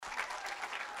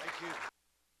you.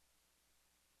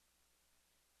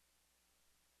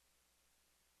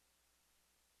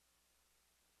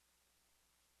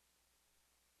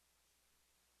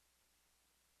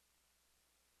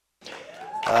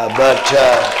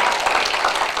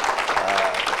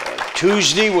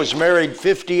 Tuesday was married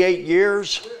 58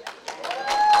 years,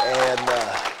 and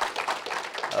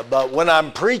but when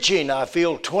I'm preaching, I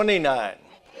feel 29.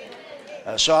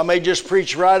 So I may just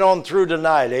preach right on through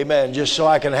tonight, amen, just so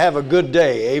I can have a good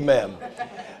day, amen.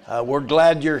 We're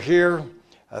glad you're here.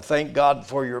 Thank God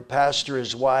for your pastor,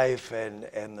 his wife,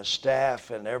 and the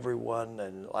staff and everyone.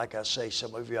 And like I say,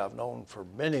 some of you I've known for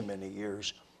many, many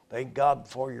years. Thank God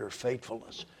for your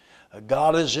faithfulness.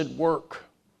 God is at work.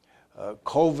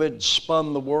 COVID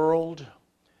spun the world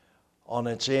on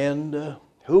its end.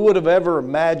 Who would have ever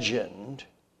imagined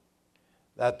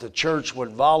that the church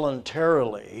would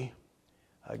voluntarily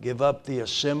give up the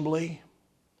assembly,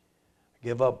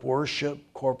 give up worship,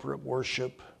 corporate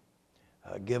worship,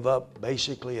 give up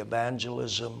basically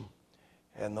evangelism,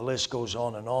 and the list goes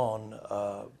on,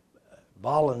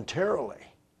 voluntarily.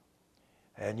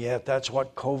 And yet that's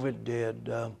what COVID did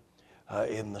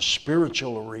in the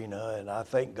spiritual arena, and I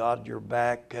thank God you're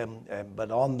back.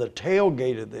 But on the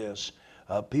tailgate of this,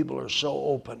 people are so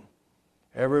open.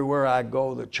 Everywhere I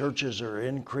go, the churches are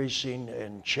increasing.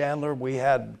 In Chandler, we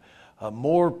had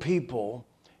more people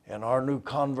in our new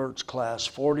converts class,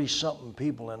 40-something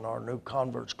people in our new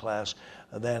converts class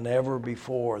than ever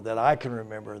before that I can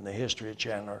remember in the history of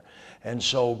Chandler. And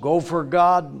so go for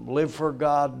God, live for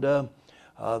God.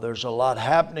 There's a lot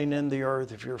happening in the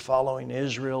earth if you're following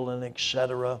Israel and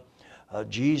etc.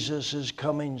 Jesus is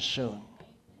coming soon.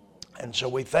 And so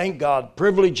we thank God,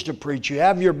 privileged to preach. You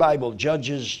have your Bible,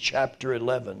 Judges chapter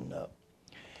 11.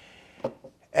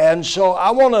 And so I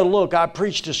want to look, I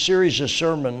preached a series of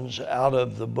sermons out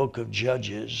of the book of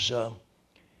Judges.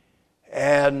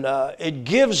 And it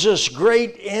gives us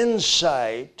great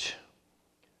insight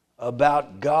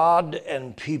about God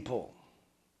and people.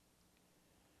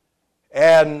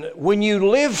 And when you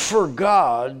live for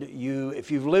God,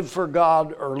 if you've lived for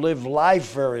God or lived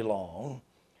life very long,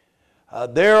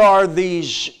 there are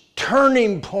these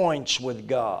turning points with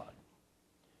God.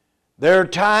 There are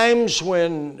times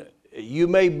when you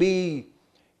may be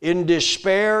in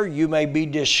despair, you may be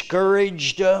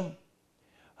discouraged,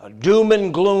 doom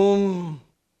and gloom,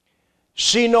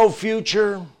 see no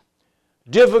future,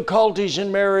 difficulties in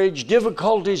marriage,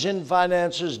 difficulties in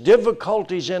finances,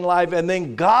 difficulties in life, and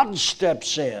then God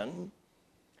steps in.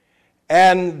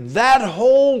 And that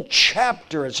whole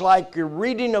chapter, it's like you're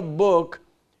reading a book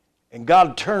and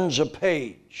God turns a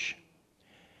page.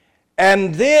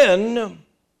 And then,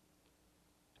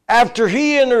 after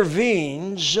He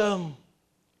intervenes,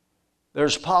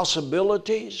 there's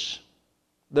possibilities,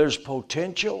 there's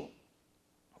potential,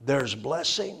 there's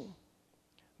blessing.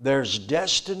 There's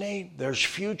destiny, there's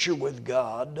future with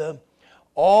God.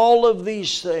 All of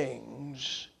these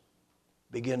things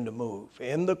begin to move.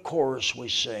 In the chorus we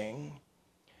sing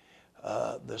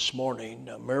this morning,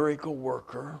 a miracle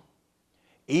worker.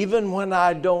 Even when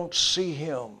I don't see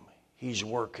Him, He's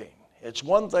working. It's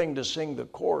one thing to sing the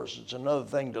chorus, it's another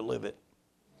thing to live it.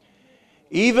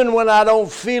 Even when I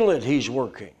don't feel it, He's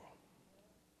working.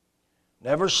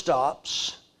 Never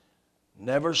stops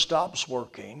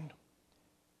working.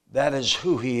 That is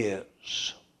who He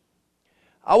is.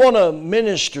 I want to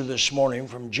minister this morning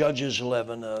from Judges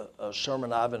 11, a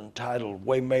sermon I've entitled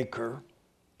Waymaker,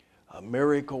 a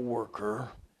Miracle Worker,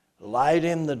 Light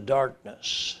in the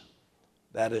Darkness.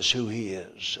 That is who He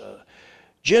is.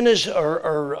 Judges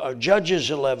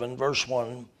 11, verse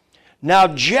 1. Now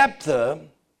Jephthah,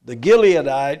 the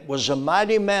Gileadite, was a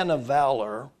mighty man of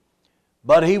valor,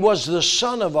 but he was the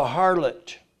son of a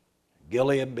harlot.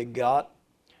 Gilead begot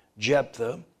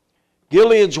Jephthah.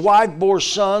 Gilead's wife bore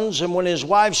sons, and when his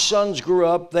wife's sons grew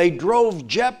up, they drove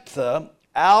Jephthah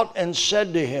out and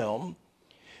said to him,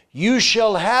 You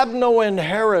shall have no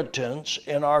inheritance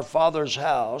in our father's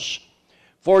house,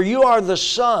 for you are the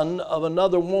son of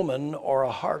another woman or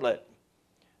a harlot.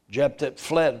 Jephthah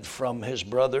fled from his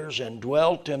brothers and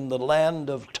dwelt in the land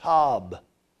of Tob.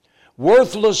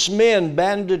 Worthless men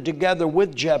banded together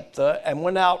with Jephthah and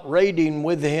went out raiding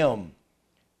with him.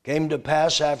 Came to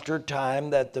pass after a time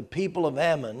that the people of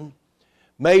Ammon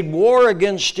made war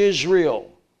against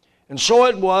Israel. And so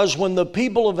it was when the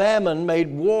people of Ammon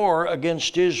made war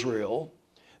against Israel,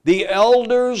 the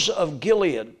elders of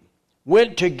Gilead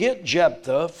went to get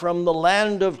Jephthah from the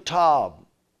land of Tob.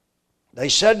 They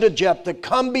said to Jephthah,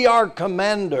 Come be our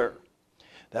commander,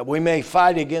 that we may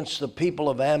fight against the people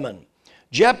of Ammon.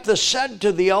 Jephthah said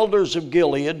to the elders of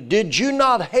Gilead, Did you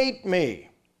not hate me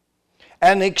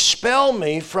and expel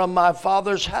me from my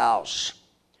father's house?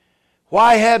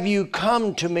 Why have you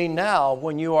come to me now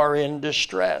when you are in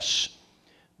distress?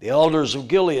 The elders of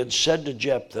Gilead said to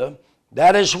Jephthah,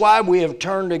 that is why we have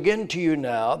turned again to you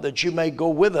now, that you may go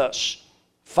with us.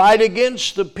 Fight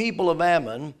against the people of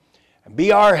Ammon, and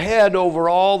be our head over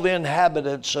all the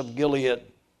inhabitants of Gilead.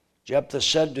 Jephthah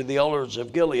said to the elders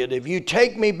of Gilead, if you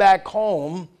take me back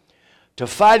home to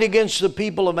fight against the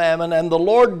people of Ammon, and the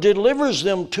Lord delivers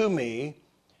them to me,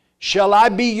 shall I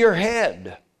be your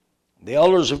head? The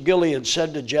elders of Gilead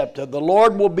said to Jephthah, the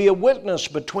Lord will be a witness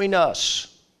between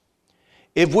us,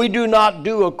 if we do not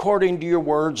do according to your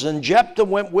words. And Jephthah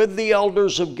went with the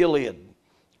elders of Gilead,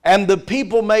 and the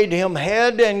people made him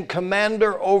head and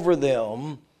commander over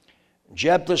them.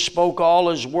 Jephthah spoke all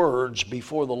his words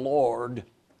before the Lord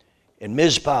in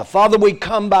Mizpah. Father, we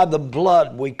come by the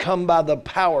blood, we come by the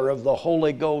power of the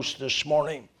Holy Ghost this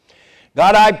morning.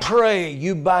 God, I pray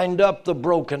you bind up the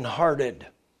brokenhearted,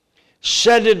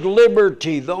 set at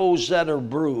liberty those that are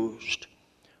bruised,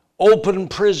 open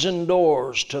prison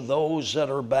doors to those that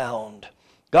are bound.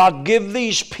 God, give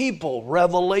these people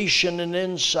revelation and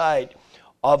insight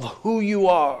of who you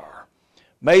are.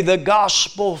 May the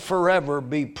gospel forever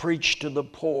be preached to the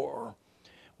poor.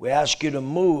 We ask you to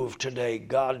move today.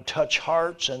 God, touch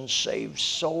hearts and save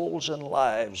souls and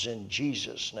lives in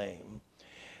Jesus' name.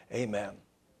 Amen.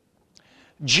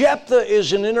 Jephthah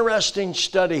is an interesting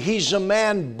study. He's a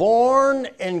man born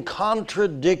in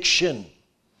contradiction.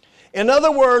 In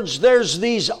other words, there's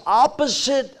these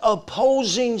opposite,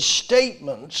 opposing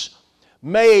statements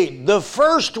made. The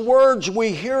first words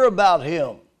we hear about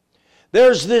him,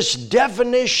 there's this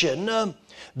definition,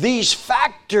 these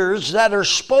factors that are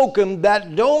spoken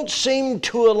that don't seem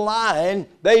to align,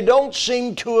 they don't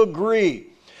seem to agree.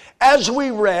 As we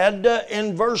read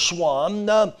in verse 1,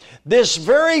 this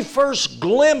very first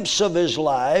glimpse of his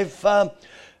life,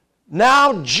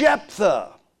 now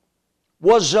Jephthah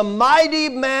was a mighty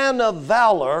man of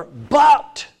valor,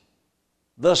 but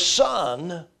the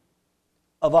son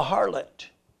of a harlot.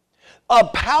 A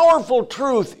powerful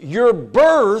truth. Your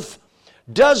birth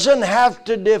doesn't have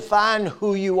to define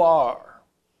who you are.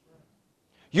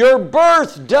 Your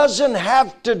birth doesn't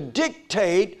have to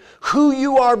dictate who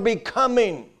you are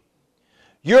becoming.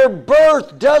 Your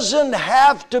birth doesn't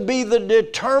have to be the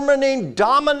determining,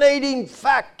 dominating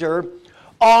factor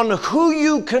on who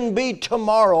you can be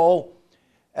tomorrow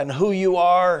and who you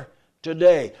are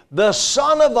today. The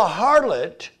son of a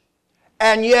harlot,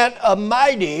 and yet a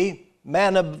mighty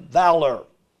man of valor.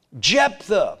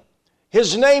 Jephthah,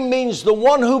 his name means the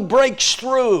one who breaks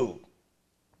through,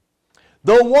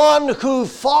 the one who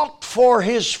fought for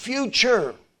his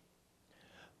future,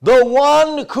 the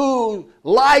one who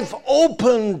life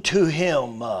opened to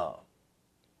him,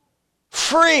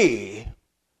 free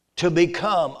to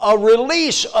become a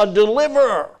release, a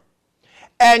deliverer.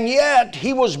 And yet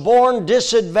he was born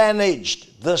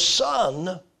disadvantaged, the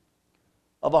son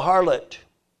of a harlot.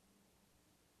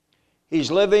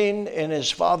 He's living in his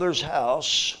father's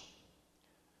house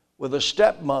with a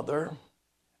stepmother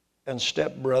and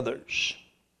stepbrothers.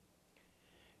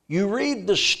 You read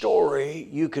the story,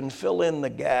 you can fill in the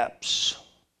gaps.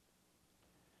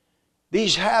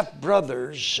 These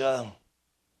half-brothers,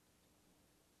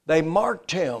 they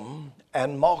marked him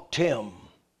and mocked him.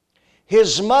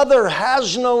 His mother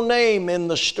has no name in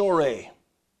the story.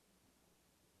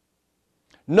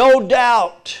 No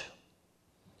doubt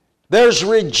there's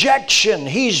rejection.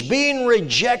 He's being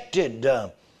rejected.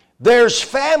 There's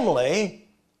family,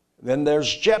 then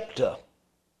there's Jephthah.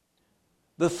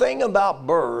 The thing about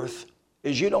birth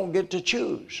is you don't get to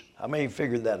choose. How many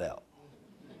figured that out?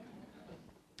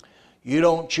 You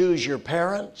don't choose your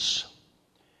parents.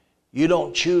 You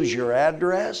don't choose your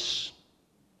address.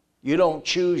 You don't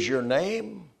choose your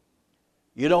name.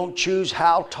 You don't choose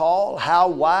how tall, how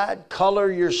wide,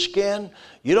 color your skin.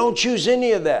 You don't choose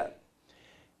any of that.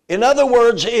 In other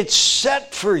words, it's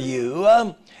set for you.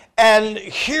 And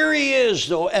here he is,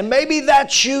 though, and maybe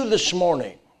that's you this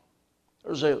morning.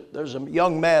 There's a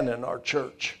young man in our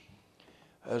church.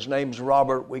 His name's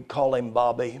Robert. We call him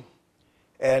Bobby.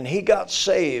 And he got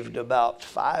saved about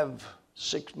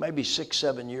 6,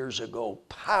 7 years ago,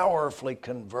 powerfully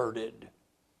converted.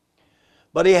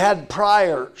 But he had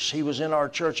priors. He was in our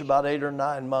church about 8 or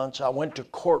 9 months. I went to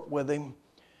court with him.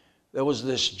 There was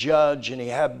this judge, and he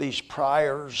had these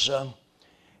priors.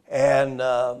 And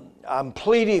I'm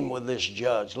pleading with this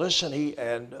judge.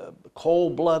 Listen,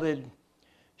 cold-blooded.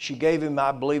 She gave him,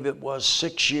 I believe it was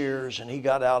 6 years, and he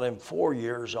got out in 4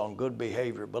 years on good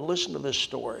behavior. But listen to this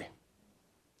story.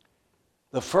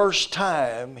 The first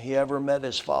time he ever met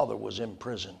his father was in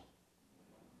prison.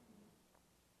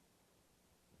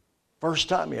 First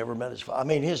time he ever met his father. I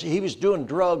mean, he was doing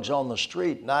drugs on the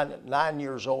street, 9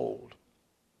 years old,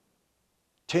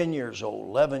 10 years old,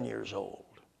 11 years old.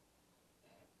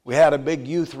 We had a big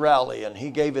youth rally, and he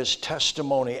gave his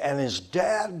testimony, and his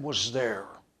dad was there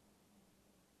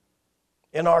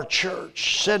in our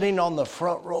church, sitting on the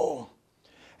front row,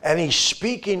 and he's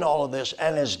speaking all of this,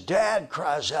 and his dad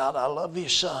cries out, "I love you,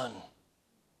 son."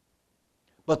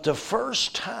 But the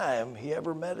first time he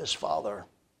ever met his father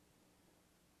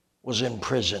was in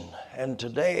prison. And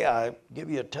today I give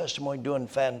you a testimony, doing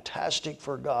fantastic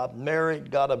for God,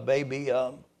 married, got a baby.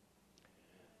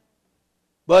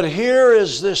 But here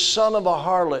is this son of a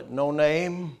harlot, no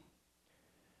name,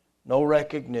 no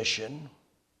recognition.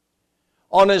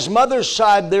 On his mother's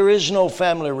side, there is no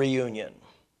family reunion.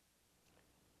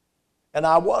 And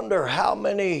I wonder how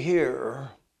many here,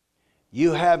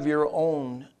 you have your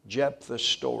own Jephthah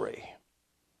story.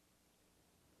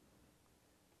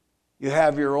 You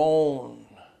have your own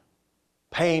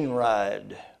pain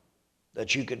ride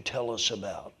that you could tell us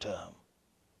about.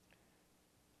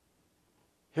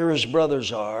 Here his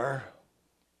brothers are.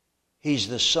 He's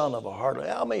the son of a harlot.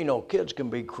 How many know kids can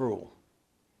be cruel?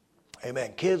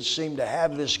 Amen. Kids seem to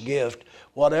have this gift.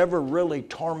 Whatever really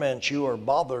torments you or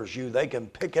bothers you, they can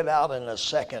pick it out in a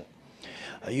second.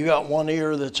 You got one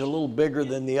ear that's a little bigger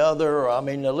than the other. I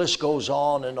mean, the list goes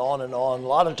on and on and on. A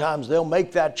lot of times they'll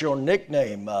make that your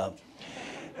nickname.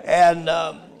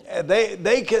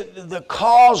 They could, the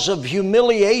cause of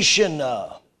humiliation.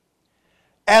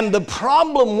 And the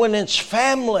problem when it's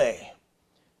family,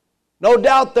 no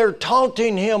doubt they're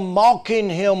taunting him, mocking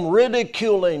him,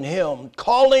 ridiculing him,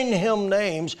 calling him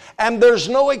names, and there's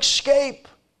no escape.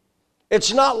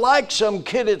 It's not like some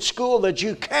kid at school that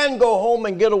you can go home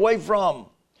and get away from.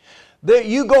 That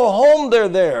you go home, they're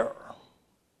there.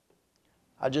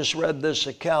 I just read this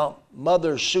account,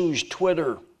 Mother Sue's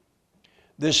Twitter.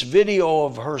 This video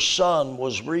of her son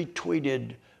was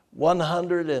retweeted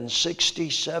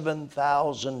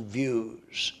 167,000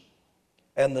 views.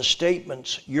 And the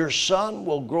statements, "Your son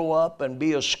will grow up and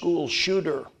be a school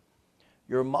shooter.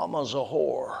 Your mama's a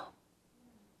whore."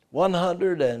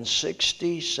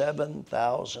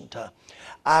 167,000 times.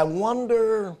 I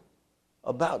wonder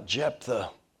about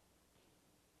Jephthah.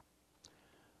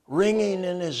 Ringing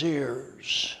in his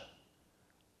ears,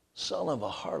 son of a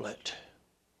harlot.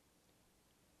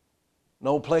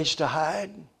 No place to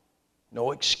hide,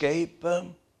 no escape.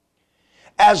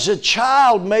 As a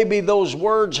child, maybe those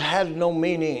words had no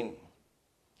meaning.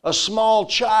 A small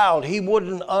child, he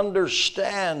wouldn't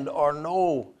understand or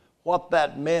know what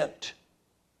that meant.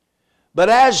 But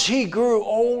as he grew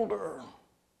older,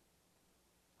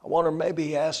 I wonder, maybe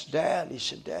he asked Dad, he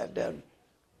said, Dad,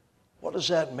 what does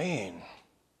that mean?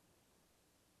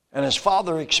 And his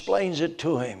father explains it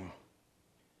to him.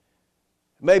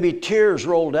 Maybe tears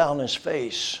roll down his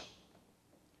face.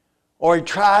 Or he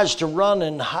tries to run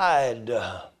and hide.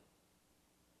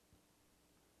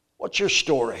 What's your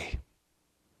story?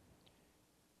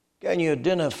 Can you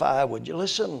identify with you?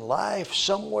 Listen, life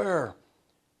somewhere,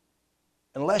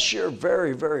 unless you're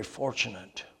very, very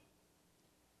fortunate,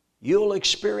 you'll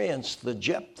experience the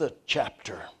Jephthah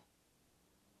chapter.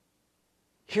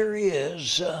 Here he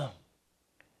is.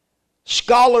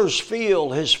 Scholars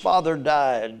feel his father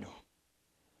died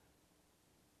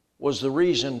was the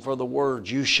reason for the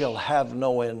words, "You shall have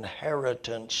no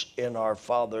inheritance in our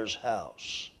father's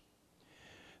house."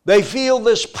 They feel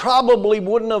this probably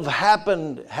wouldn't have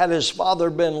happened had his father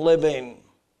been living.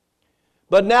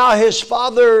 But now his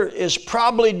father is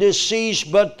probably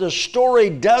deceased, but the story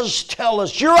does tell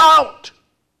us, you're out.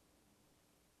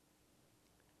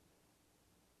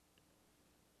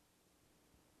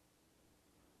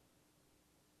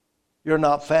 You're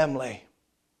not family.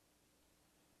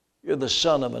 You're the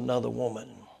son of another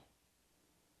woman.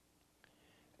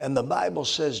 And the Bible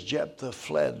says Jephthah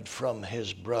fled from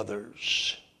his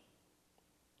brothers.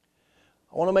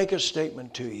 I want to make a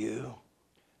statement to you.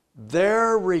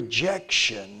 Their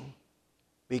rejection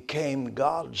became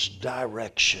God's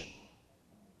direction.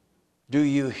 Do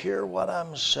you hear what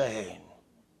I'm saying?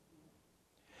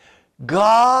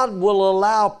 God will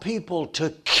allow people to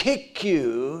kick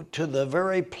you to the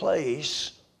very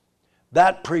place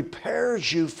that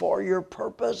prepares you for your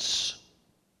purpose.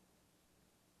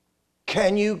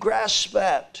 Can you grasp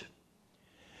that?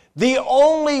 The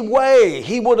only way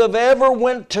he would have ever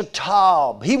went to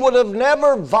Tob, he would have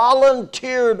never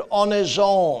volunteered on his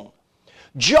own.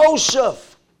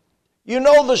 Joseph, you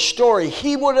know the story,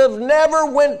 he would have never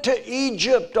went to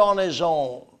Egypt on his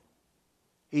own.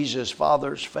 He's his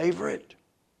father's favorite.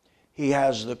 He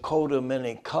has the coat of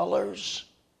many colors.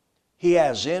 He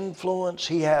has influence,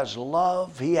 he has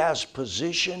love, he has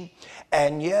position,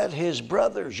 and yet his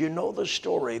brothers, you know the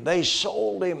story, they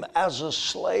sold him as a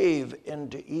slave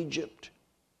into Egypt.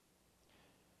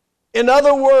 In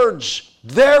other words,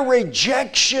 their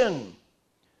rejection,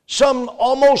 some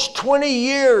almost 20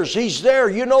 years, he's there,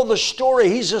 you know the story,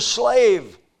 he's a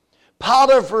slave.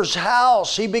 Potiphar's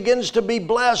house, he begins to be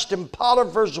blessed, and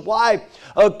Potiphar's wife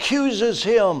accuses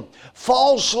him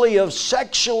falsely of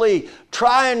sexually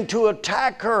trying to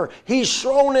attack her. He's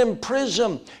thrown in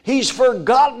prison. He's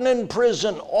forgotten in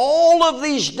prison. All of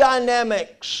these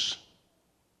dynamics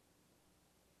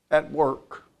at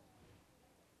work.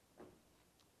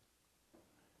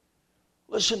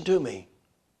 Listen to me.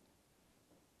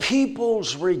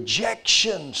 People's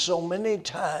rejection so many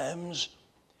times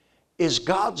is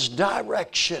God's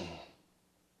direction.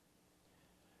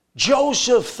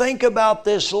 Joseph, think about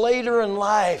this later in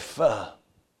life.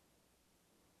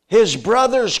 His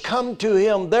brothers come to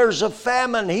him. There's a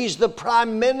famine. He's the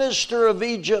prime minister of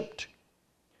Egypt.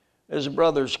 His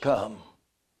brothers come.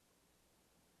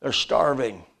 They're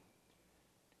starving.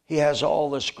 He has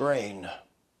all this grain.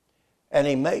 And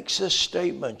he makes this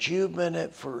statement, you meant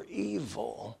it for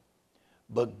evil,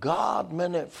 but God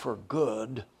meant it for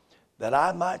good, that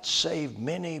I might save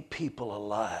many people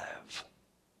alive.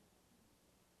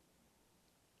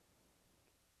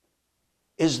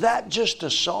 Is that just a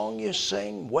song you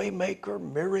sing? Waymaker,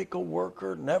 miracle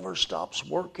worker, never stops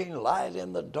working, light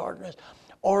in the darkness?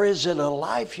 Or is it a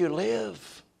life you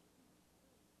live?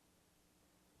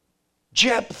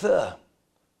 Jephthah,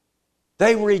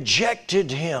 they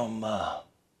rejected him.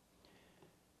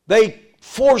 They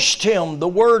forced him. The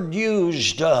word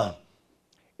used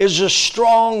is a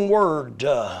strong word.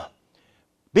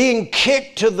 Being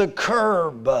kicked to the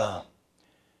curb.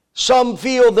 Some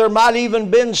feel there might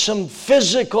even been some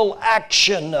physical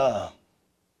action.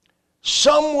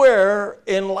 Somewhere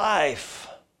in life,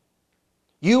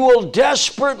 you will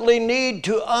desperately need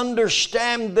to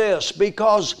understand this,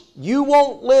 because you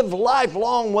won't live life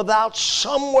long without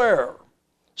somewhere,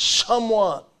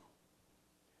 someone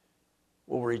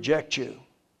will reject you.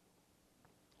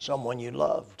 Someone you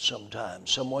loved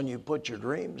sometimes, someone you put your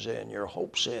dreams in, your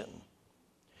hopes in,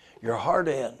 your heart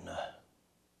in,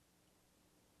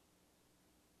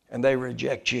 and they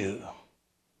reject you.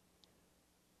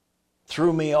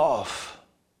 Threw me off,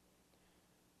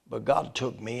 but God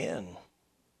took me in.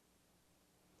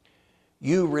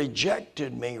 You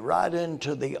rejected me right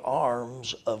into the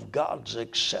arms of God's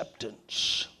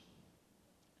acceptance.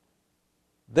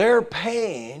 Their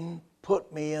pain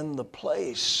put me in the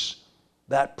place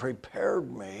that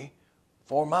prepared me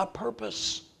for my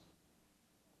purpose.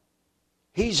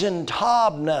 He's in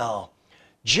Tob now.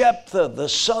 Jephthah, the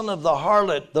son of the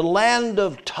harlot, the land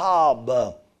of Tob,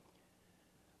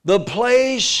 the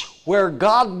place where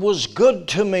God was good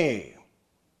to me,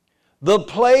 the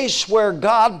place where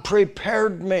God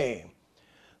prepared me,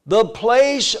 the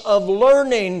place of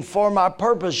learning for my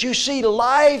purpose. You see,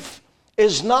 life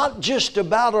is not just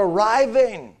about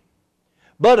arriving,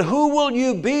 but who will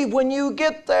you be when you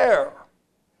get there?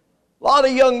 A lot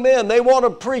of young men, they want to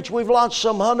preach. We've launched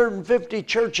some 150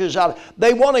 churches out.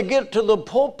 They want to get to the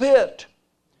pulpit.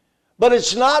 But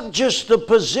it's not just the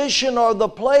position or the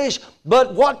place,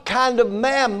 but what kind of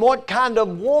man, what kind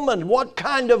of woman, what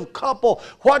kind of couple,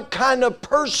 what kind of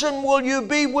person will you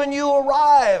be when you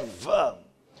arrive?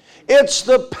 It's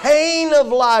the pain of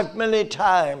life many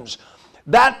times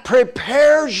that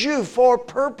prepares you for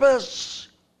purpose.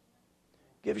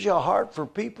 Gives you a heart for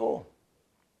people.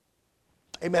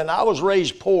 Amen. I was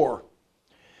raised poor.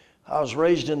 I was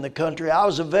raised in the country. I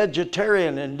was a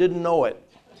vegetarian and didn't know it.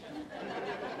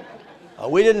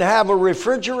 We didn't have a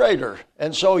refrigerator,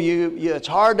 and so it's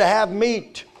hard to have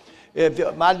meat.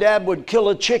 If my dad would kill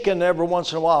a chicken every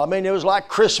once in a while. I mean, it was like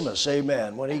Christmas,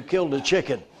 amen, when he killed a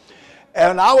chicken.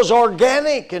 And I was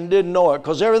organic and didn't know it,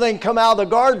 because everything come out of the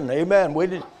garden, amen.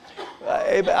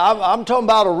 I'm talking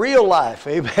about a real life,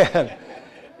 amen.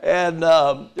 And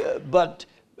but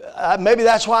maybe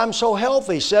that's why I'm so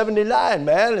healthy, 79,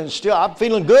 man, and still I'm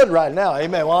feeling good right now,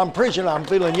 amen. While I'm preaching, I'm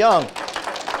feeling young.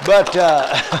 But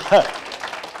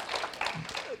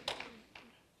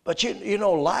but you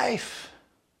know, life.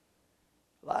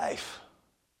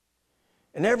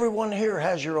 And everyone here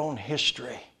has your own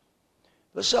history.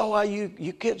 That's why you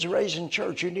kids raised in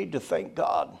church, you need to thank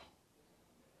God.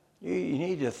 You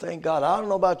need to thank God. I don't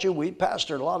know about you, we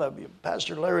pastored a lot of,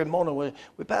 Pastor Larry Mona, we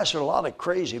pastored a lot of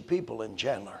crazy people in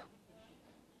Chandler.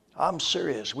 I'm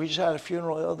serious. We just had a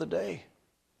funeral the other day.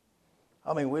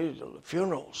 I mean,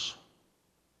 funerals,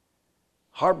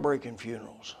 heartbreaking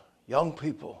funerals, young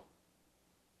people.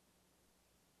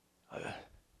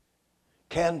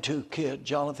 Cantu kid,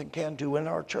 Jonathan Cantu, in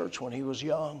our church when he was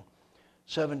young,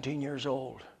 17 years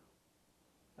old.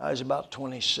 Now he's about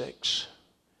 26.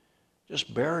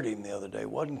 Just buried him the other day.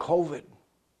 Wasn't COVID.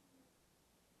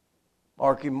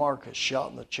 Marky Marcus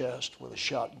shot in the chest with a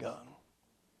shotgun.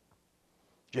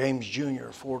 James Jr.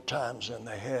 4 times in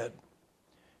the head,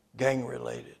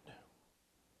 gang-related.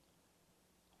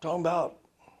 Talking about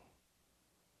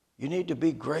you need to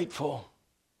be grateful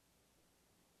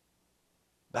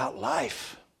about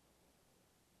life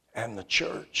and the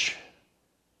church,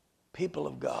 people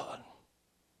of God.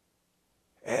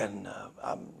 And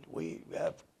we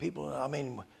have people,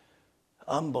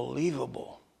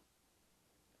 unbelievable.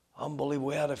 Unbelievable.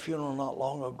 We had a funeral not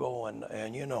long ago,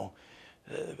 and you know,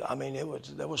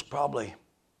 there was probably,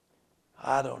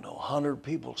 100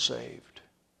 people saved.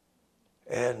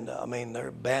 And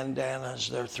their bandanas,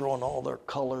 they're throwing all their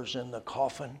colors in the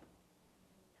coffin.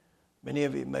 Many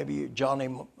of you, maybe Johnny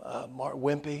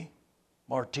Wimpy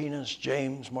Martinez,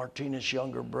 James Martinez'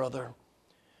 younger brother.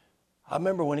 I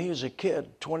remember when he was a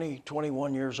kid, 20,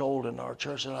 21 years old in our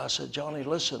church, and I said, Johnny,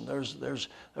 listen,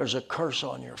 there's a curse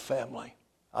on your family.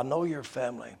 I know your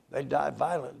family. They died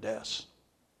violent deaths.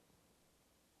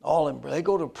 They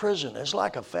go to prison. It's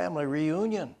like a family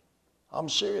reunion. I'm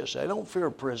serious. They don't fear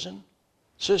prison.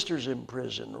 Sister's in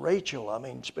prison.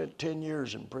 Rachel, spent 10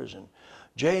 years in prison.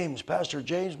 James, Pastor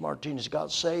James Martinez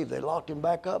got saved. They locked him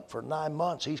back up for 9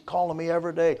 months. He's calling me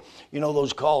every day. You know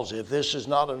those calls. If this is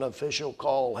not an official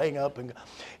call, hang up.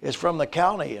 It's from the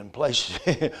county and places.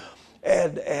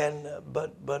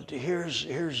 But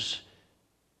here's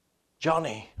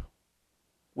Johnny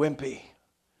Wimpy,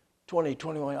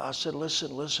 2021. I said,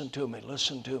 listen to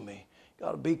me.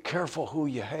 Got to be careful who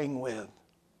you hang with.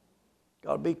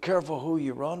 Got to be careful who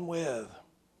you run with.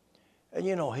 And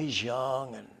you know, he's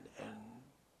young and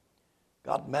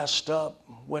got messed up,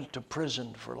 went to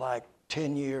prison for like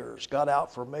 10 years, got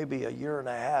out for maybe a year and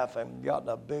a half and got in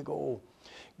a big old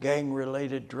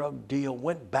gang-related drug deal,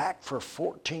 went back for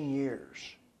 14 years.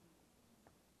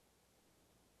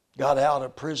 Got out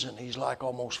of prison, he's like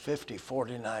almost 50,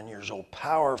 49 years old,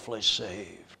 powerfully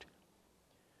saved.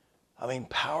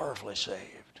 Powerfully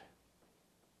saved.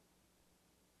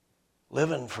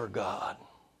 Living for God.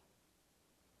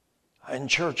 In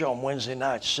church on Wednesday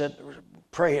night,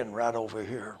 praying right over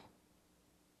here.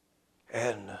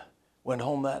 And went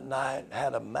home that night,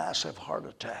 had a massive heart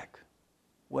attack.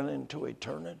 Went into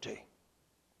eternity.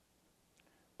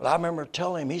 But I remember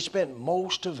telling him he spent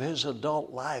most of his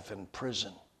adult life in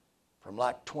prison. From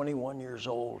like 21 years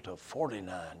old to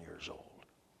 49 years old.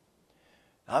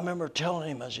 I remember telling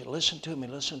him, I said, listen to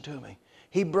me.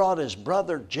 He brought his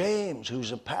brother James,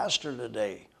 who's a pastor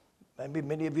today. Maybe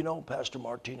many of you know Pastor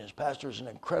Martinez. Pastors an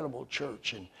incredible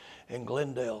church in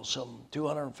Glendale, some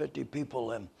 250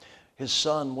 people. And his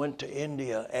son went to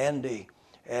India, Andy,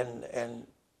 and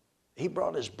he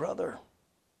brought his brother.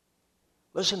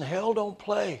 Listen, hell don't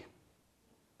play.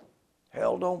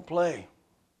 Hell don't play.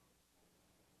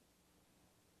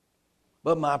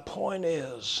 But my point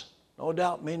is, no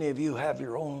doubt many of you have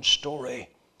your own story,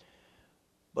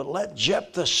 but let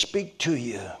Jephthah speak to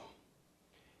you.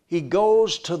 He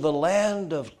goes to the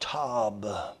land of Tob.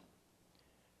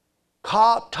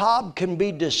 Tob can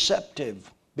be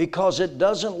deceptive because it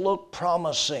doesn't look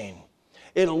promising.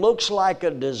 It looks like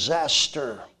a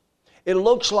disaster. It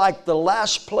looks like the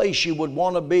last place you would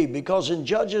want to be, because in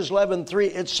Judges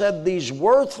 11:3 it said, these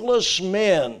worthless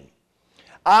men,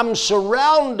 I'm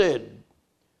surrounded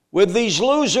with these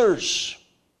losers.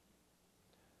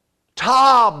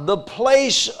 Tob, the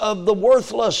place of the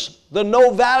worthless, the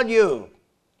no value,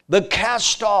 the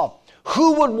cast off.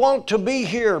 Who would want to be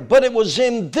here? But it was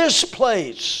in this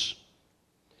place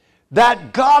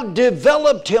that God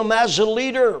developed him as a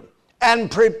leader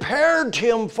and prepared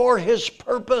him for his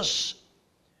purpose.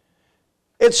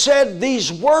 It said these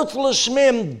worthless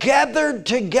men gathered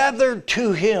together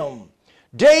to him.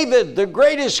 David, the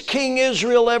greatest king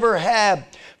Israel ever had,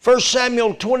 1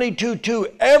 Samuel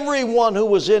 22:2, everyone who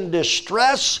was in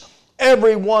distress,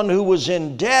 everyone who was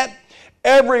in debt,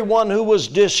 everyone who was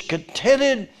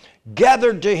discontented,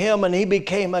 gathered to him, and he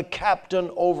became a captain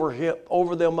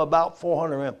over them, about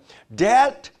 400 men.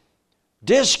 Debt,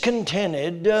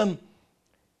 discontented,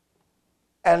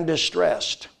 and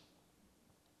distressed.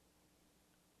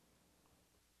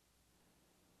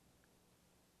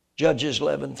 Judges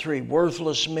 11:3,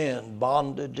 worthless men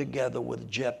bonded together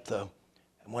with Jephthah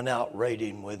and went out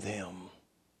raiding with him.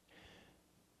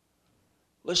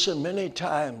 Listen, many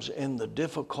times in the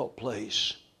difficult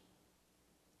place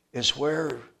is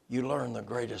where you learn the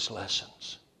greatest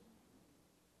lessons.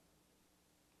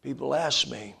 People ask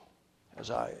me,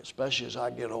 especially as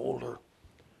I get older,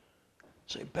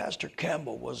 Say, Pastor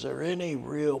Campbell, was there any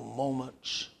real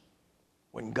moments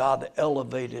when God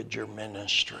elevated your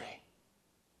ministry?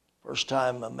 First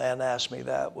time a man asked me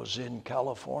that was in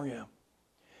California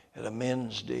at a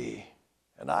men's D.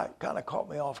 And it kind of caught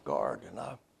me off guard. And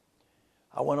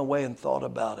I went away and thought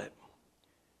about it.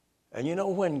 And you know,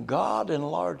 when God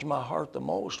enlarged my heart the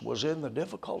most was in the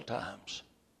difficult times.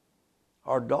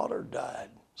 Our daughter died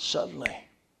suddenly.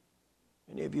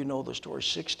 Any of you know the story?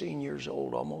 16 years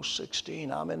old, almost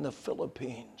 16. I'm in the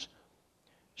Philippines.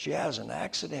 She has an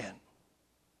accident.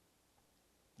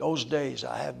 Those days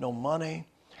I had no money,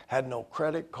 had no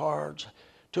credit cards.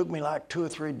 Took me like 2 or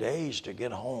 3 days to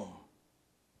get home.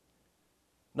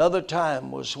 Another time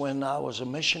was when I was a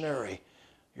missionary,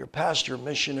 your pastor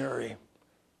missionary.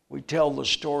 We tell the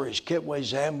stories, Kitwe,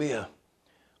 Zambia.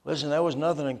 Listen, there was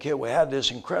nothing in Kitwe. We had this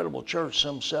incredible church,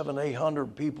 some 700,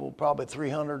 800 people, probably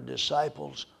 300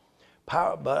 disciples.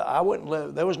 But I wouldn't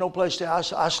live. There was no place to.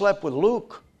 I slept with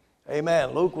Luke.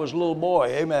 Amen. Luke was a little boy.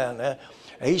 Amen.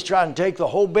 He's trying to take the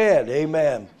whole bed.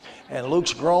 Amen. And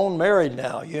Luke's grown, married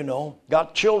now, you know,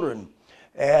 got children,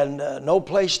 and no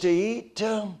place to eat.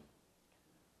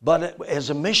 But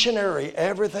as a missionary,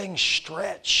 everything's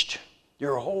stretched.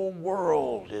 Your whole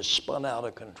world is spun out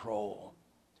of control.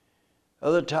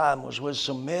 Other time was with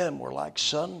some men were like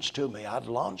sons to me. I'd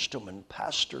launched them and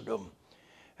pastored them,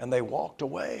 and they walked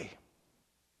away.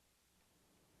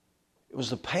 It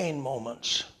was the pain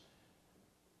moments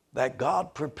that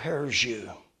God prepares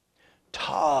you.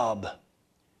 Tob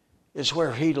is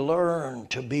where he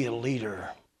learned to be a leader.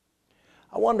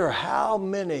 I wonder how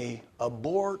many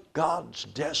abort God's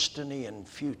destiny and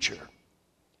future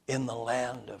in the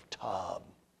land of Tob.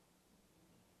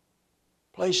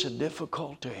 Place of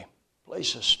difficulty,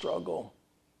 place of struggle.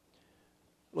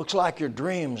 Looks like your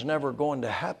dream's never going to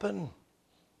happen.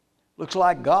 Looks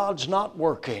like God's not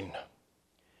working.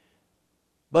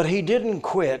 But he didn't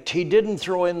quit. He didn't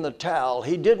throw in the towel.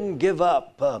 He didn't give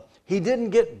up. He didn't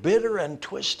get bitter and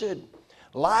twisted.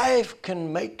 Life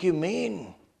can make you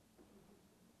mean.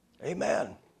 Amen.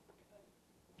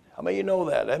 How many of you know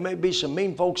that? There may be some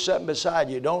mean folks sitting beside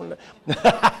you. Don't.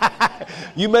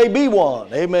 You may be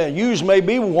one. Amen. You may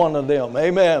be one of them.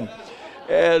 Amen.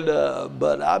 And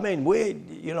but I mean,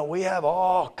 we have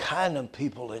all kind of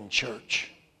people in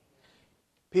church.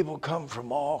 People come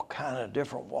from all kind of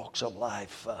different walks of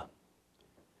life.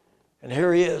 And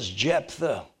here he is,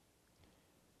 Jephthah.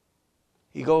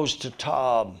 He goes to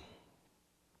Tob.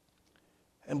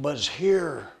 But it's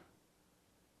here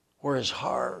where his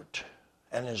heart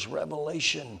and his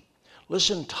revelation.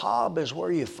 Listen, Tob is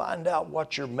where you find out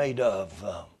what you're made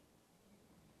of.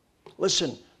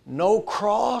 Listen, no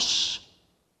cross,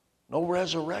 no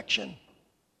resurrection.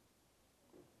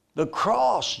 The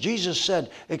cross, Jesus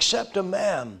said, except a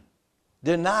man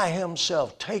deny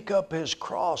himself, take up his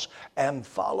cross and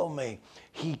follow me,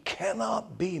 he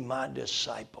cannot be my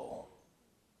disciple.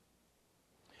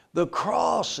 The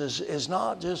cross is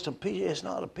not just a piece, it's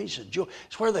not a piece of joy.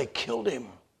 It's where they killed him.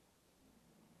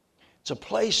 It's a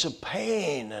place of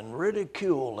pain and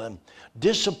ridicule and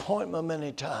disappointment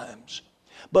many times.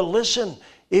 But listen,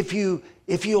 if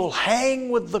you'll hang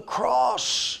with the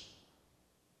cross,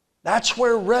 that's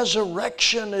where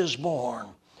resurrection is born.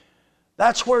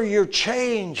 That's where you're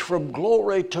changed from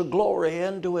glory to glory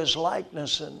into his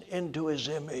likeness and into his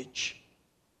image.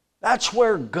 That's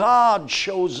where God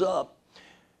shows up.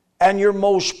 And your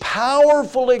most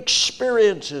powerful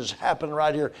experiences happen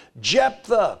right here.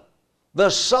 Jephthah,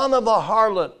 the son of a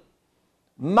harlot,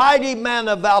 mighty man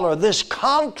of valor, this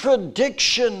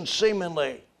contradiction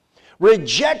seemingly,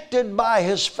 rejected by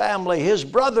his family. His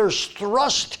brothers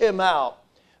thrust him out.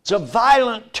 It's a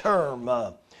violent term,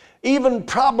 even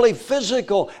probably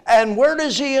physical. And where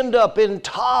does he end up? In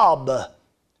Tob,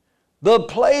 the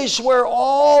place where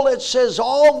it says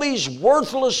all these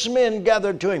worthless men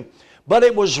gathered to him. But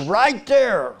it was right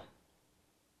there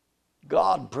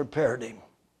God prepared him.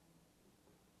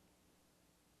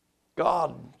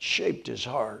 God shaped his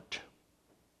heart.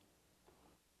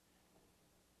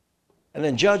 And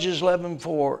in Judges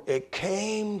 11:4, it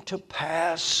came to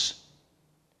pass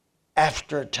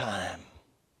after a time.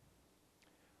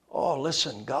 Oh,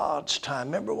 listen, God's time.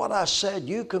 Remember what I said?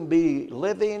 You can be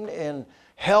living in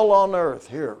hell on earth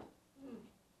here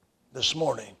this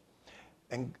morning,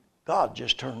 and God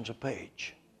just turns a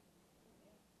page.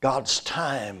 God's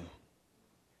time.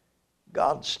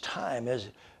 God's time is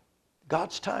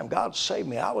God's time. God saved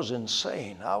me. I was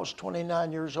insane. I was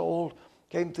 29 years old,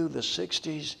 came through the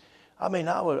 60s. I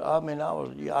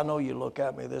know you look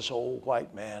at me, this old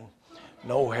white man,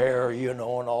 no hair, and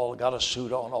all, got a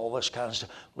suit on, all this kind of stuff.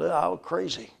 I was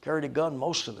crazy, carried a gun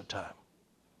most of the time.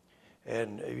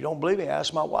 And if you don't believe me,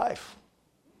 ask my wife.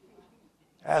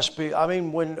 Ask me. I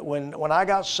mean, when I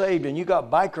got saved, and you got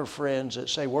biker friends that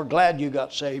say, we're glad you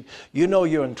got saved, you know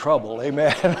you're in trouble.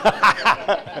 Amen.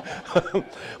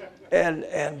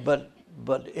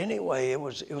 But anyway, it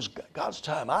was God's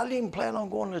time. I didn't even plan on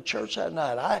going to church that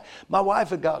night. My wife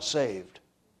had got saved,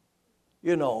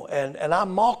 you know, and I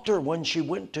mocked her when she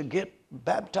went to get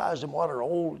baptized in water.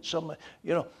 You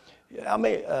know. I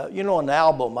mean, you know, an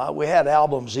album, we had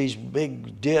albums, these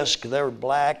big discs, they were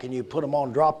black, and you put them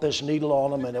on, drop this needle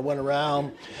on them, and it went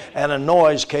around, and a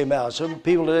noise came out. Some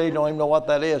people today don't even know what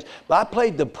that is. But I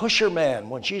played the Pusher Man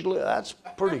when that's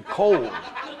pretty cold.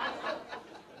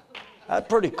 That's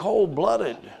pretty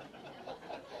cold-blooded.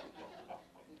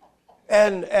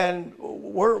 And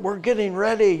we're getting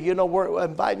ready, you know, we're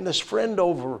inviting this friend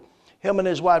over. Him and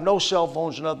his wife, no cell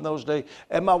phones or nothing those days.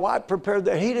 And my wife prepared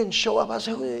that. He didn't show up. I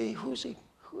said, who's he?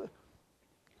 Who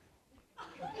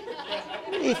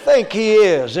do you think he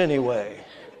is anyway?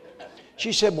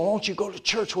 She said, well, won't you go to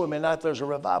church with me tonight? There's a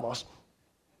revival. I said,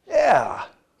 yeah.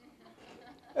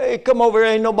 Hey, come over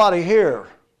here. Ain't nobody here.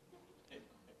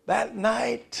 That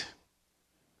night,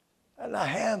 and a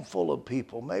handful of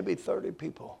people, maybe 30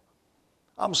 people,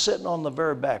 I'm sitting on the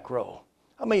very back row.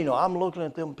 I mean, you know, I'm looking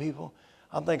at them people.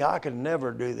 I'm thinking, I could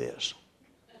never do this.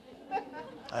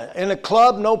 In a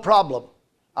club, no problem.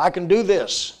 I can do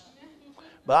this.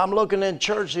 But I'm looking in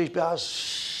church, these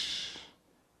guys.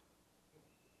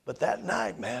 But that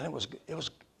night, man, it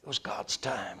was God's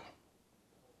time.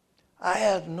 I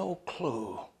had no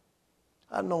clue.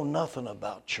 I know nothing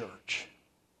about church.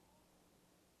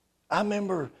 I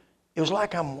remember it was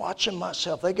like I'm watching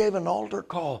myself. They gave an altar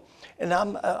call. And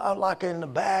I'm like in the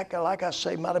back, like I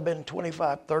say, might have been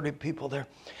 25, 30 people there.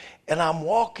 And I'm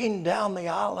walking down the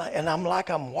aisle, and I'm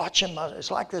watching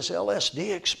it's like this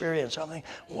LSD experience. I'm thinking,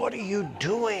 what are you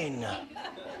doing?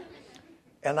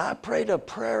 And I prayed a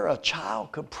prayer a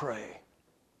child could pray.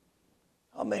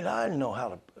 I mean, I didn't know how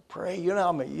to pray. You know,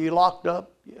 I mean, you locked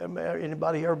up.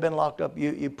 Anybody ever been locked up?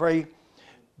 You pray,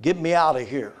 get me out of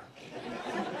here.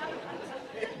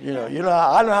 You know,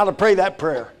 I know how to pray that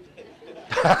prayer.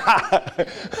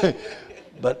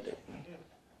 But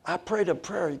I prayed a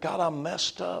prayer. God, I'm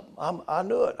messed up. I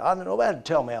knew it. Nobody had to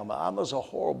tell me I was a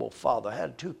horrible father. I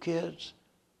had 2 kids.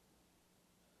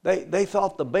 They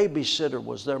thought the babysitter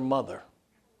was their mother.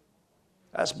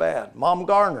 That's bad. Mom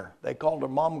Garner. They called her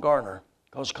Mom Garner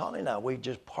because Connie and I, we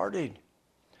just partied.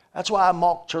 That's why I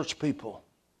mock church people.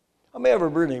 I've never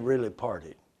really, really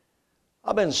partied.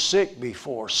 I've been sick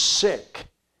before. Sick.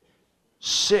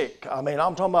 I mean,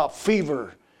 I'm talking about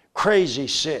fever, crazy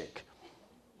sick.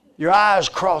 Your eyes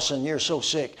crossing, you're so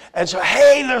sick. And so,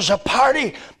 hey, there's a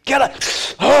party. Get up.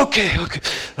 Okay.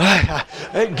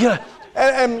 Get up.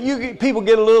 And people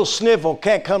get a little sniffle,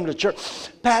 can't come to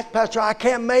church. Pastor, I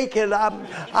can't make it.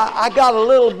 I got a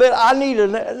little bit.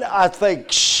 I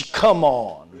think, come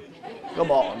on,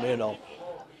 you know.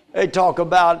 They talk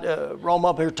about, Rome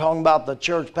up here talking about the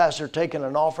church pastor taking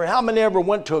an offering. How many ever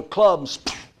went to a club and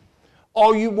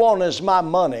all you want is my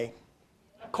money?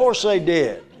 Of course they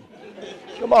did.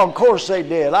 Come on, of course they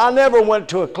did. I never went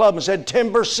to a club and said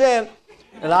 10%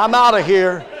 and I'm out of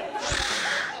here.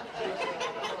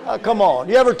 Come on.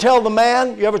 You ever tell the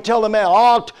man,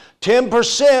 oh,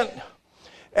 10%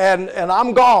 and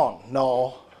I'm gone?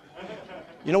 No.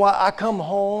 You know what? I come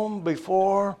home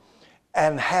before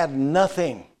and had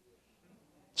nothing.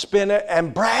 Spend it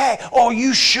and brag. Oh,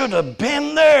 you should have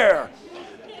been there.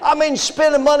 I mean,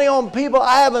 spending money on people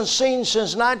I haven't seen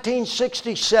since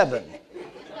 1967.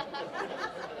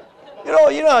 You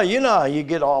know, you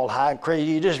get all high and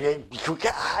crazy. You just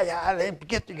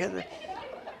get together.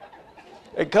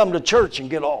 They come to church and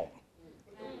get all.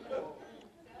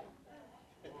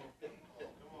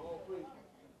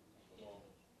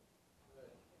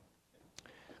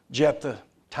 Jephthah,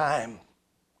 time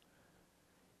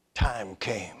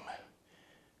came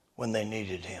when they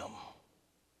needed him.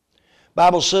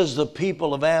 Bible says the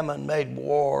people of Ammon made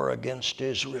war against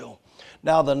Israel.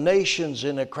 Now the nation's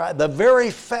in a cry. The very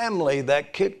family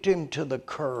that kicked him to the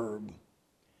curb,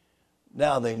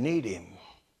 now they need him.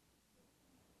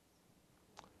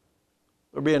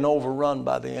 They're being overrun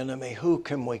by the enemy. Who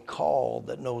can we call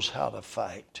that knows how to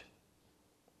fight?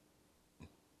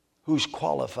 Who's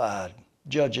qualified?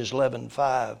 Judges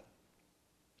 11:5.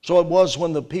 So it was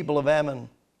when the people of Ammon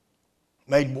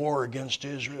made war against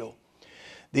Israel.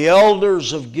 The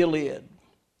elders of Gilead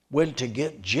went to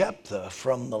get Jephthah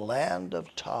from the land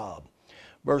of Tob.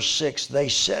 Verse 6, they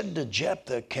said to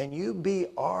Jephthah, can you be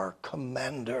our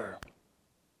commander?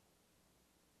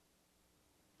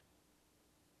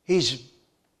 He's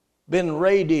been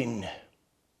raiding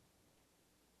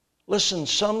Listen,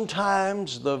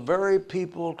 sometimes the very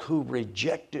people who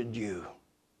rejected you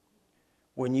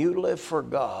when you live for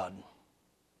God,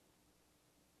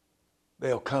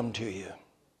 they'll come to you.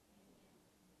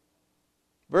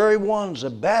 Very ones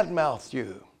that badmouthed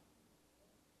you,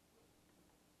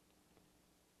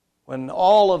 when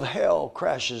all of hell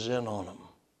crashes in on them.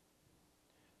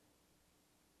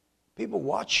 People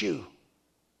watch you.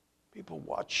 People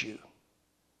watch you.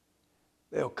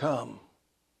 They'll come.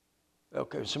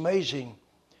 It's amazing.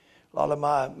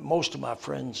 Most of my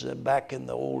friends back in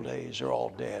the old days are all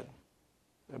dead.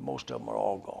 Most of them are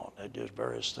all gone. They did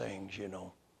various things, you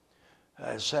know.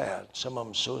 It's sad. Some of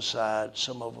them suicide,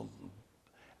 some of them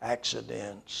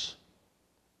accidents,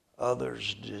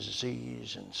 others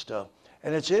disease and stuff.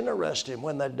 And it's interesting,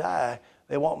 when they die,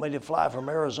 they want me to fly from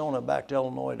Arizona back to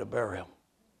Illinois to bury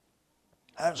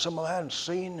them. Some of them I hadn't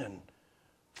seen in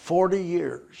 40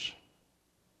 years.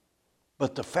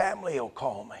 But the family will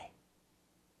call me.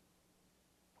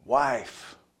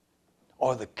 Wife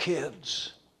or the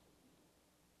kids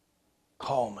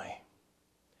call me.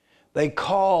 They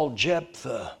called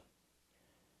Jephthah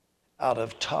out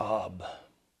of Tob.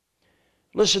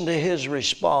 Listen to his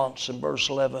response in verse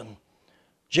 11.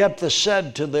 Jephthah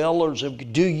said to the elders of,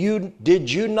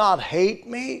 did you not hate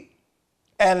me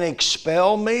and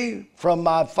expel me from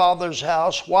my father's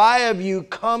house? Why have you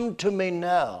come to me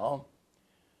now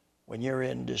when you're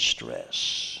in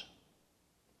distress?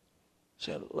 He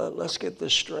said, let's get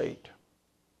this straight.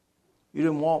 You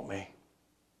didn't want me.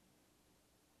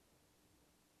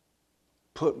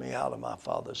 Put me out of my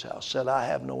father's house. Said, I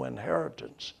have no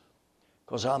inheritance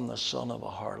because I'm the son of a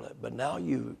harlot. But now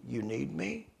you need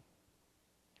me?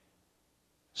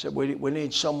 Said, we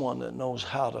need someone that knows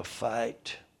how to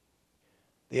fight.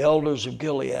 The elders of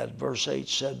Gilead, verse 8,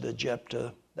 said to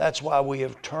Jephthah, that's why we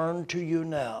have turned to you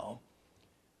now,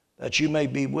 that you may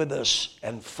be with us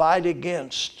and fight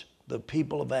against the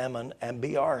people of Ammon and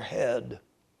be our head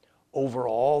over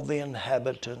all the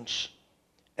inhabitants.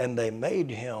 And they made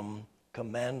him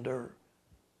commander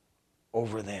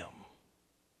over them.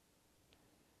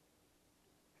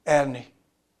 And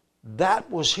that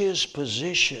was his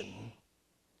position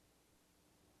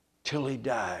till he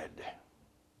died.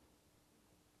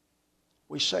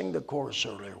 We sang the chorus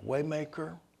earlier.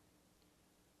 Waymaker,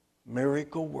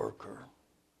 miracle worker,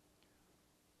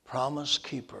 promise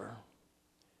keeper,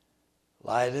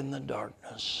 light in the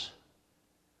darkness.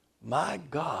 My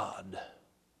God,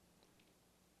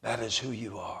 that is who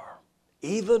you are.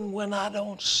 Even when I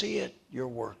don't see it, you're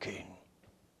working.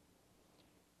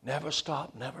 Never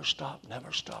stop, never stop,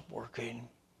 never stop working.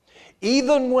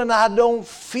 Even when I don't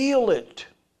feel it,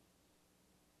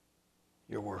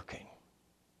 you're working.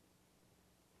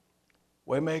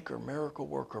 Waymaker, miracle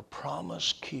worker,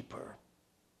 promise keeper,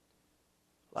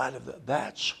 light of the,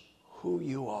 that's who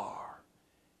you are.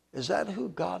 Is that who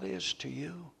God is to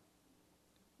you?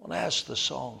 I want to ask the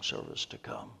song service to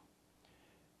come.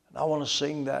 And I want to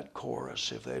sing that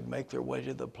chorus if they'd make their way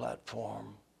to the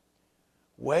platform.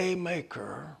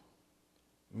 Waymaker,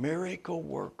 miracle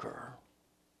worker,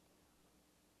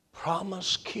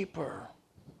 promise keeper,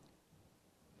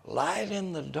 light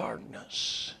in the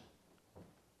darkness.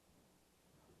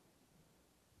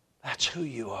 That's who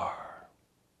you are.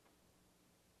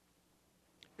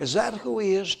 Is that who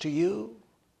he is to you?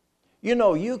 You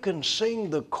know, you can sing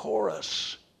the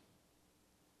chorus,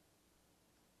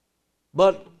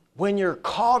 but when you're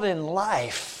caught in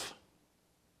life,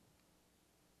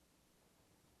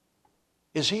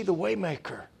 is he the way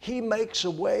maker? He makes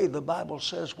a way, the Bible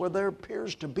says, where there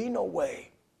appears to be no way.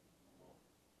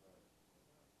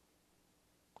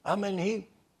 I mean,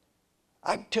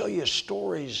 I can tell you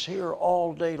stories here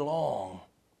all day long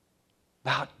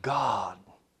about God.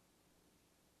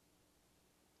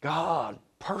 God,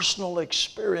 personal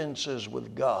experiences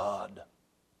with God.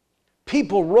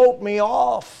 People wrote me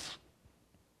off,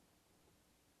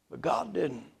 but God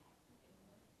didn't.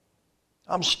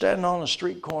 I'm standing on a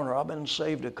street corner. I've been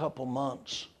saved a couple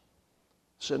months.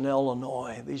 It's in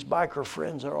Illinois. These biker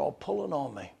friends are all pulling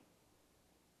on me.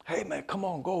 Hey, man, come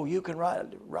on, go. You can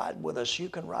ride with us. You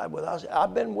can ride with us.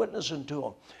 I've been witnessing to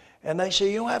them. And they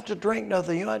say, you don't have to drink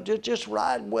nothing. You don't have to just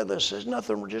ride with us. There's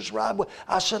nothing, just ride with.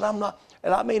 I said, I'm not.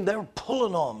 And I mean, they're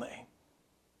pulling on me.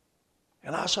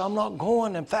 And I said, I'm not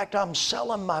going. In fact, I'm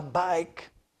selling my bike.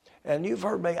 And you've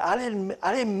heard me. I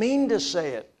didn't mean to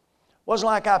say it. It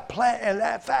wasn't like I planned. And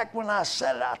in fact, when I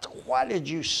said it, I said, why did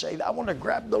you say that? I want to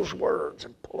grab those words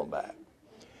and pull them back.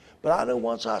 But I knew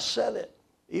once I said it,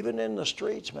 even in the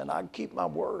streets, man, I'd keep my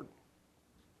word.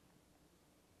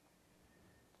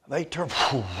 They turn,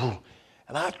 and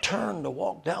And I turned to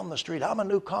walk down the street. I'm a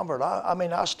new convert.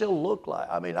 I still look like,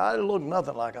 I look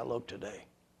nothing like I look today.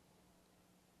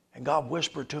 And God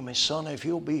whispered to me, son, if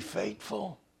you'll be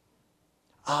faithful,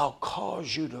 I'll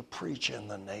cause you to preach in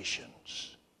the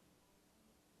nations.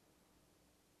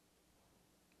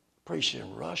 Preached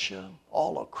in Russia,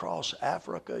 all across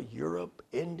Africa, Europe,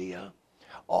 India,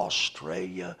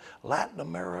 Australia, Latin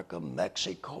America,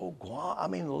 Mexico,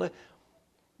 Guam.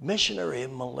 Missionary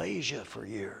in Malaysia for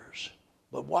years.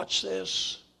 But watch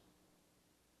this.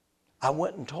 I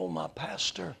went and told my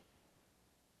pastor,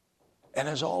 and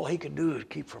as all he could do is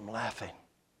keep from laughing.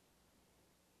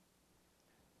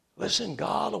 Listen,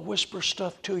 God will whisper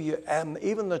stuff to you, and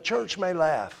even the church may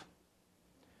laugh.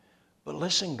 But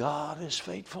listen, God is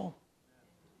faithful.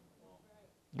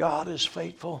 God is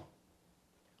faithful.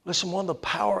 Listen, one of the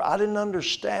power, I didn't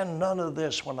understand none of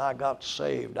this when I got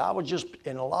saved. I was just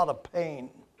in a lot of pain.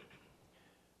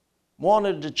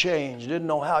 Wanted to change, didn't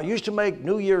know how. Used to make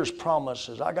New Year's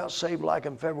promises. I got saved like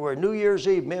in February. New Year's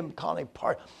Eve, me and Connie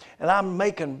party. And I'm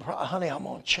making, honey, I'm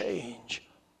going to change.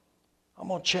 I'm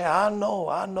going to change. I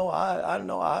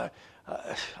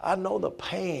know the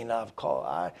pain I've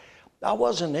caused. I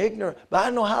wasn't ignorant, but I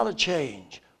know how to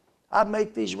change. I'd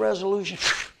make these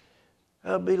resolutions.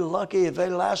 I'd be lucky if they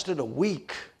lasted a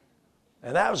week.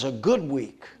 And that was a good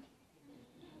week.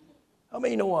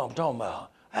 You know what I'm talking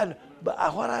about. But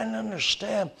what I didn't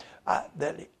understand,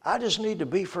 that I just need to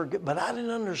be forgiven. But I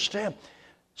didn't understand.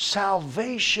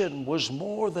 Salvation was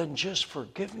more than just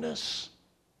forgiveness.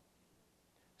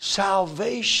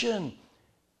 Salvation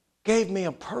gave me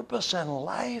a purpose in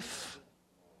life.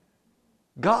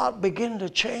 God began to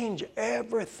change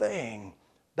everything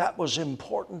that was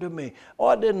important to me.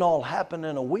 It didn't all happen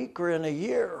in a week or in a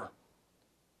year.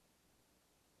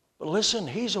 But listen,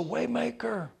 He's a way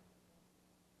maker.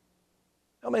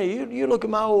 You look at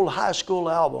my old high school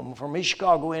album from East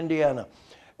Chicago, Indiana,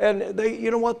 and you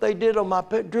know what they did on my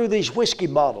picture? Drew these whiskey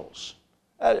bottles.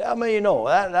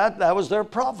 That was their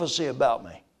prophecy about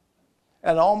me.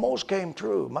 And almost came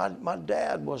true. My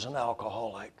dad was an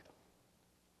alcoholic.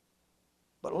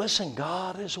 But listen,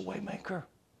 God is a way maker.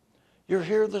 You're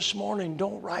here this morning.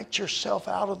 Don't write yourself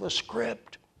out of the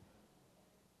script.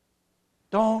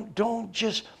 Don't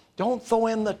throw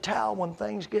in the towel when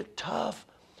things get tough.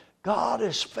 God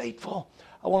is faithful.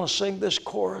 I want to sing this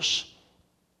chorus,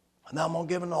 and I'm going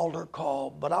to give an altar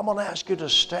call, but I'm going to ask you to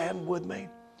stand with me,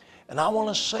 and I want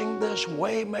to sing this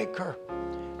Waymaker.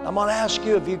 I'm going to ask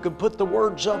you if you could put the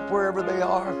words up wherever they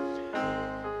are.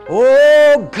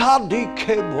 Oh, God,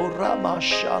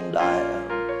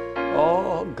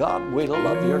 oh, God, we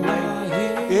love your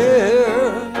name.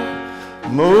 Here,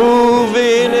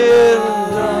 moving in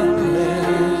the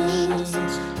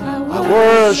I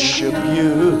worship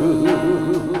you.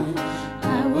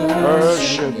 I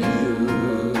worship you.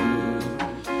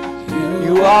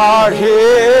 You are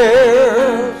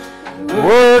here,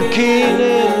 working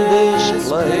in this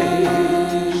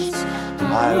place.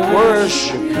 I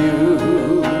worship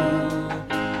you.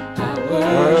 I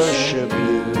worship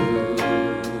you.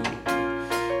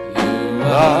 You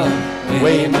are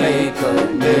waymaker,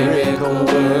 miracle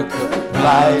worker,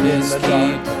 light in the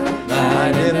dark.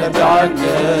 Light in the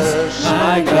darkness,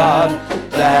 my God,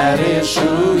 that is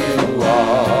who you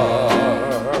are.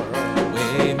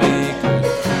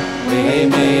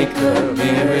 Waymaker,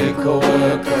 miracle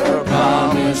worker,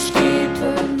 promise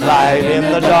keeper. Light in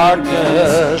the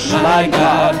darkness, my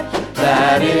God,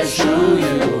 that is who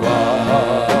you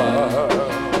are.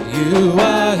 You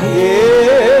are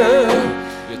here,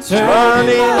 you're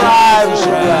turning lives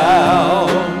around.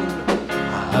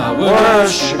 I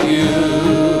worship you.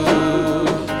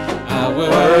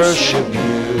 Worship you.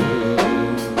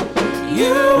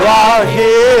 You are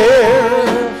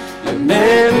here, you're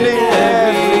mending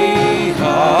every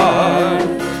heart.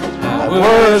 I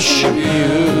worship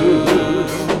you.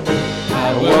 I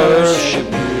worship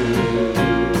you.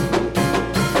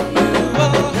 You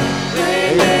are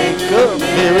waymaker,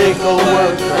 miracle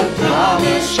worker,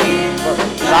 promise keeper,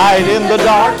 light in the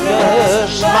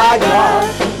darkness, my God,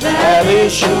 that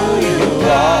is who you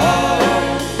are.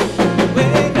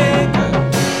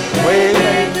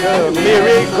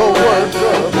 Miracle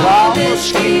worker,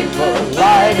 promise keeper,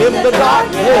 light in the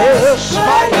darkness,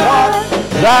 my God,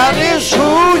 that is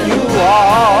who you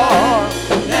are.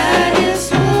 That is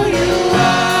who you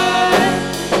are.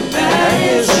 That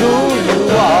is who you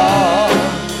are.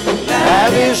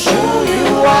 That is who you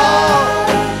are.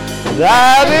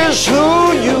 That is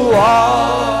who you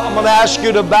are. I'm going to ask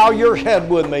you to bow your head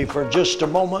with me for just a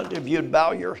moment. If you'd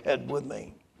bow your head with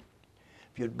me.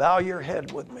 If you'd bow your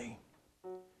head with me.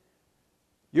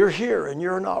 You're here and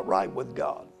you're not right with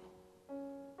God.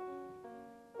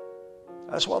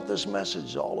 That's what this message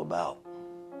is all about.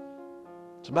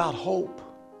 It's about hope.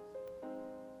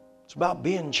 It's about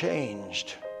being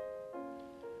changed.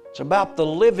 It's about the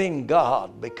living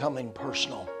God becoming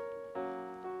personal.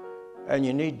 And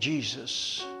you need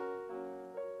Jesus.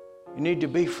 You need to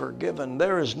be forgiven.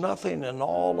 There is nothing in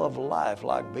all of life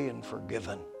like being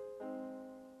forgiven.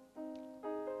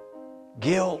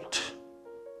 Guilt,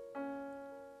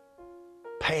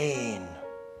 pain,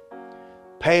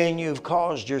 pain you've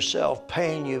caused yourself,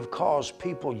 pain you've caused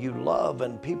people you love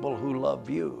and people who love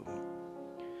you.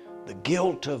 The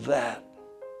guilt of that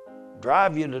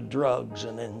drive you to drugs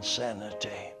and insanity.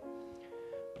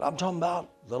 But I'm talking about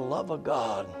the love of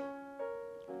God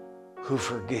who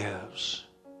forgives.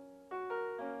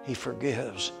 He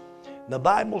forgives. The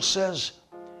Bible says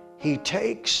He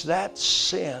takes that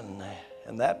sin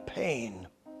and that pain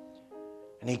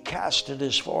and He casts it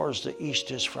as far as the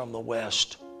east is from the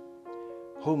west.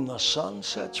 Whom the Son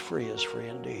sets free is free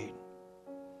indeed.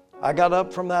 I got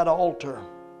up from that altar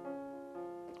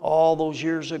all those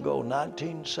years ago,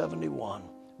 1971.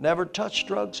 Never touched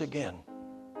drugs again.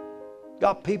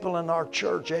 Got people in our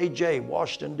church, AJ,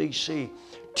 Washington, D.C.,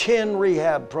 10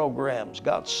 rehab programs,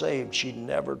 got saved. She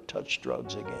never touched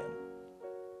drugs again.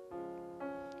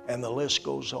 And the list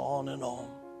goes on and on.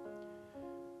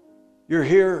 You're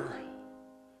here.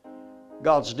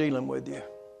 God's dealing with you.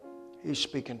 He's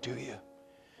speaking to you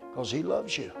because He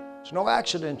loves you. It's no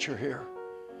accident you're here.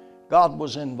 God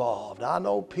was involved. I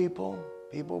know people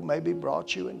maybe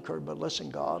brought you encouragement, but listen,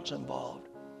 God's involved.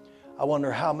 I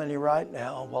wonder how many right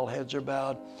now, while heads are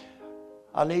bowed,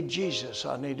 I need Jesus.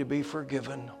 I need to be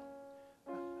forgiven.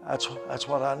 That's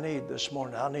what I need this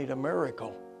morning. I need a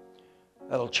miracle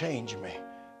that'll change me.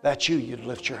 That's you. You'd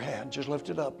lift your hand. Just lift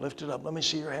it up. Lift it up. Let me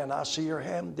see your hand. I see your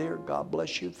hand, dear. God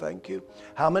bless you. Thank you.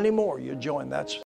 How many more you join? That's